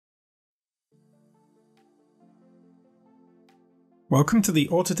Welcome to the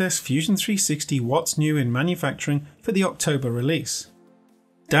Autodesk Fusion 360 What's New in Manufacturing for the October release.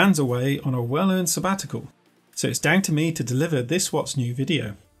 Dan's away on a well-earned sabbatical, so it's down to me to deliver this What's New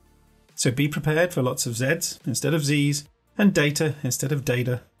video. So be prepared for lots of Zs instead of Zs and data instead of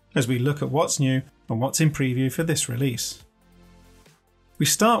data as we look at what's new and what's in preview for this release. We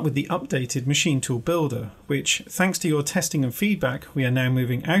start with the updated Machine Tool Builder, which, thanks to your testing and feedback, we are now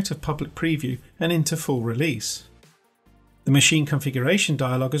moving out of public preview and into full release. The machine configuration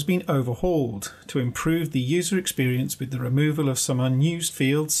dialog has been overhauled to improve the user experience with the removal of some unused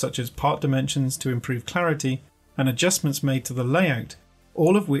fields such as part dimensions to improve clarity and adjustments made to the layout,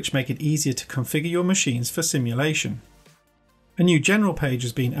 all of which make it easier to configure your machines for simulation. A new general page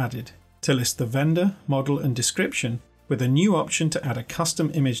has been added to list the vendor, model and description, with a new option to add a custom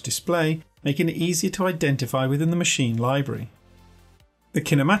image display, making it easier to identify within the machine library. The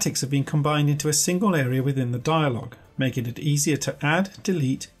kinematics have been combined into a single area within the dialog, making it easier to add,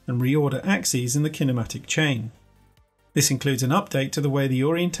 delete and reorder axes in the kinematic chain. This includes an update to the way the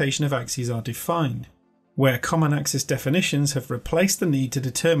orientation of axes are defined, where common axis definitions have replaced the need to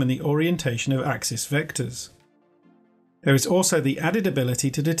determine the orientation of axis vectors. There is also the added ability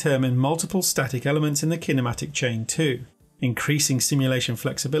to determine multiple static elements in the kinematic chain too, increasing simulation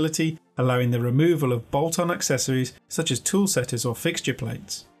flexibility, allowing the removal of bolt-on accessories such as tool setters or fixture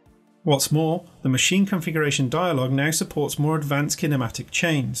plates. What's more, the machine configuration dialog now supports more advanced kinematic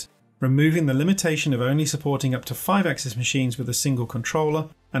chains, removing the limitation of only supporting up to 5-axis machines with a single controller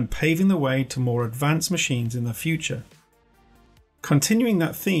and paving the way to more advanced machines in the future. Continuing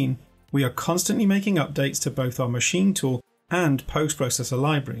that theme, we are constantly making updates to both our machine tool and post-processor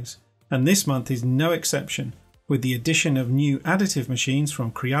libraries, and this month is no exception, with the addition of new additive machines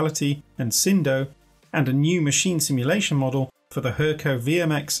from Creality and Cindo and a new machine simulation model for the Herco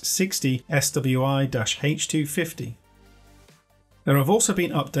VMX60 SWI-H250. There have also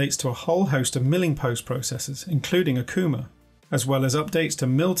been updates to a whole host of milling post-processors, including Akuma, as well as updates to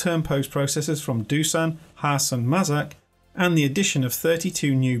mill-turn post-processors from Doosan, Haas and Mazak, and the addition of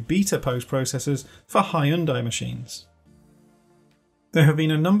 32 new beta post-processors for Hyundai machines. There have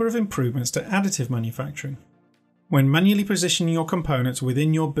been a number of improvements to additive manufacturing. When manually positioning your components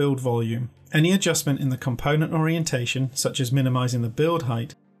within your build volume, any adjustment in the component orientation, such as minimizing the build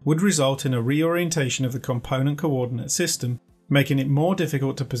height, would result in a reorientation of the component coordinate system, making it more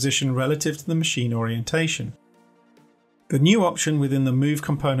difficult to position relative to the machine orientation. The new option within the Move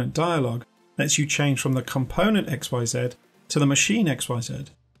Component dialog lets you change from the component XYZ to the machine XYZ,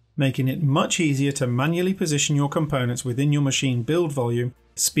 making it much easier to manually position your components within your machine build volume,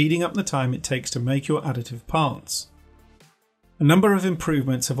 speeding up the time it takes to make your additive parts. A number of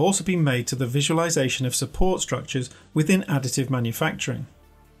improvements have also been made to the visualization of support structures within additive manufacturing.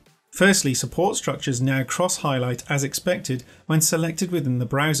 Firstly, support structures now cross-highlight as expected when selected within the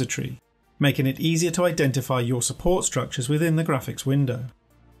browser tree, making it easier to identify your support structures within the graphics window.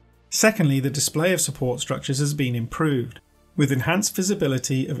 Secondly, the display of support structures has been improved, with enhanced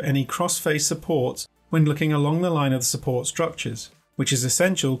visibility of any cross-face supports when looking along the line of the support structures, which is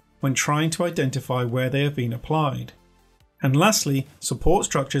essential when trying to identify where they have been applied. And lastly, support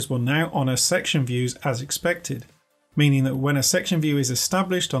structures will now honour section views as expected, meaning that when a section view is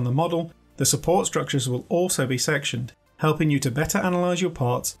established on the model, the support structures will also be sectioned, helping you to better analyse your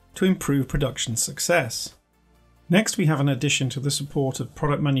parts to improve production success. Next, we have an addition to the support of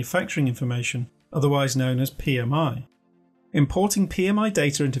product manufacturing information, otherwise known as PMI. Importing PMI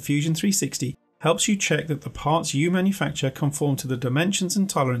data into Fusion 360 helps you check that the parts you manufacture conform to the dimensions and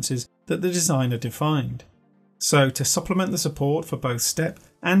tolerances that the designer defined. So, to supplement the support for both STEP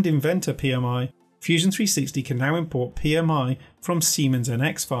and Inventor PMI, Fusion 360 can now import PMI from Siemens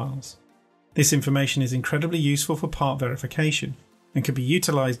NX files. This information is incredibly useful for part verification and can be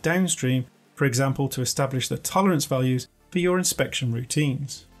utilised downstream, for example to establish the tolerance values for your inspection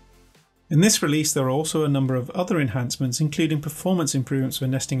routines. In this release there are also a number of other enhancements, including performance improvements for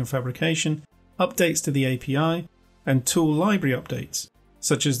nesting and fabrication, updates to the API, and tool library updates,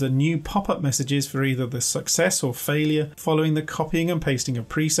 such as the new pop-up messages for either the success or failure following the copying and pasting of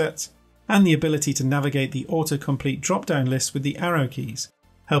presets, and the ability to navigate the autocomplete drop-down list with the arrow keys,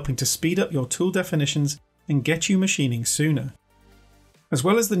 helping to speed up your tool definitions and get you machining sooner. As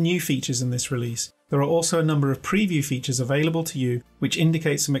well as the new features in this release, there are also a number of preview features available to you which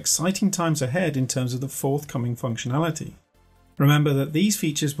indicate some exciting times ahead in terms of the forthcoming functionality. Remember that these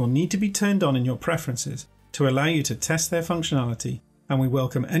features will need to be turned on in your preferences to allow you to test their functionality, and we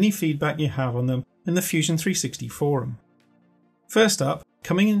welcome any feedback you have on them in the Fusion 360 forum. First up,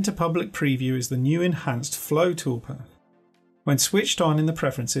 coming into public preview is the new enhanced flow toolpath. When switched on in the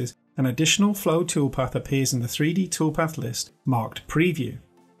preferences, an additional flow toolpath appears in the 3D toolpath list marked Preview.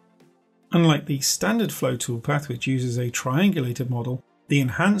 Unlike the standard flow toolpath, which uses a triangulated model, the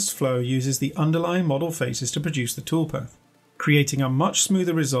enhanced flow uses the underlying model faces to produce the toolpath, creating a much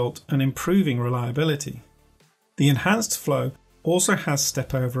smoother result and improving reliability. The enhanced flow also has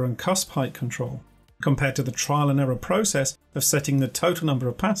step over and cusp height control, compared to the trial and error process of setting the total number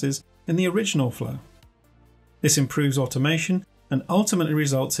of passes in the original flow. This improves automation and ultimately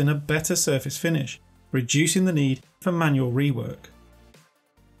results in a better surface finish, reducing the need for manual rework.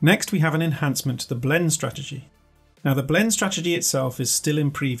 Next, we have an enhancement to the blend strategy. Now, the blend strategy itself is still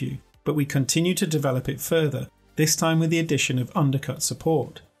in preview, but we continue to develop it further, this time with the addition of undercut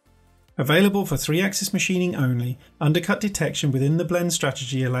support. Available for 3-axis machining only, undercut detection within the blend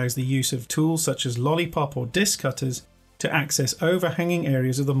strategy allows the use of tools such as lollipop or disc cutters to access overhanging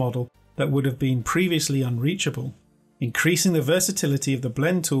areas of the model that would have been previously unreachable, increasing the versatility of the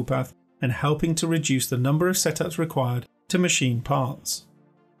blend toolpath and helping to reduce the number of setups required to machine parts.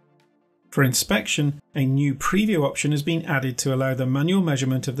 For inspection, a new preview option has been added to allow the manual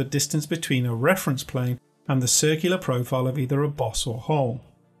measurement of the distance between a reference plane and the circular profile of either a boss or hole.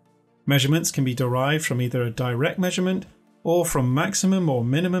 Measurements can be derived from either a direct measurement or from maximum or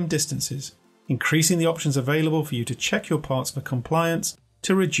minimum distances, increasing the options available for you to check your parts for compliance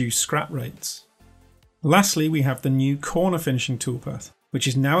to reduce scrap rates. Lastly, we have the new corner finishing toolpath, which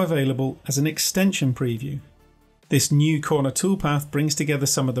is now available as an extension preview. This new corner toolpath brings together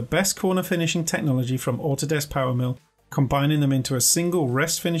some of the best corner finishing technology from Autodesk PowerMill, combining them into a single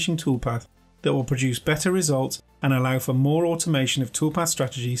rest finishing toolpath that will produce better results and allow for more automation of toolpath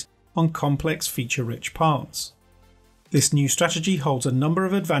strategies on complex feature-rich parts. This new strategy holds a number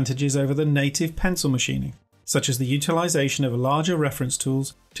of advantages over the native pencil machining, such as the utilization of larger reference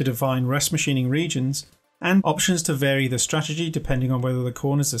tools to define rest machining regions, and options to vary the strategy depending on whether the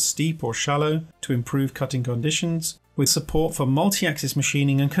corners are steep or shallow to improve cutting conditions, with support for multi-axis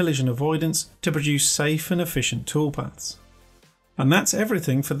machining and collision avoidance to produce safe and efficient toolpaths. And that's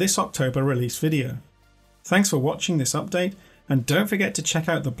everything for this October release video. Thanks for watching this update, and don't forget to check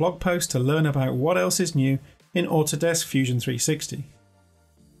out the blog post to learn about what else is new in Autodesk Fusion 360.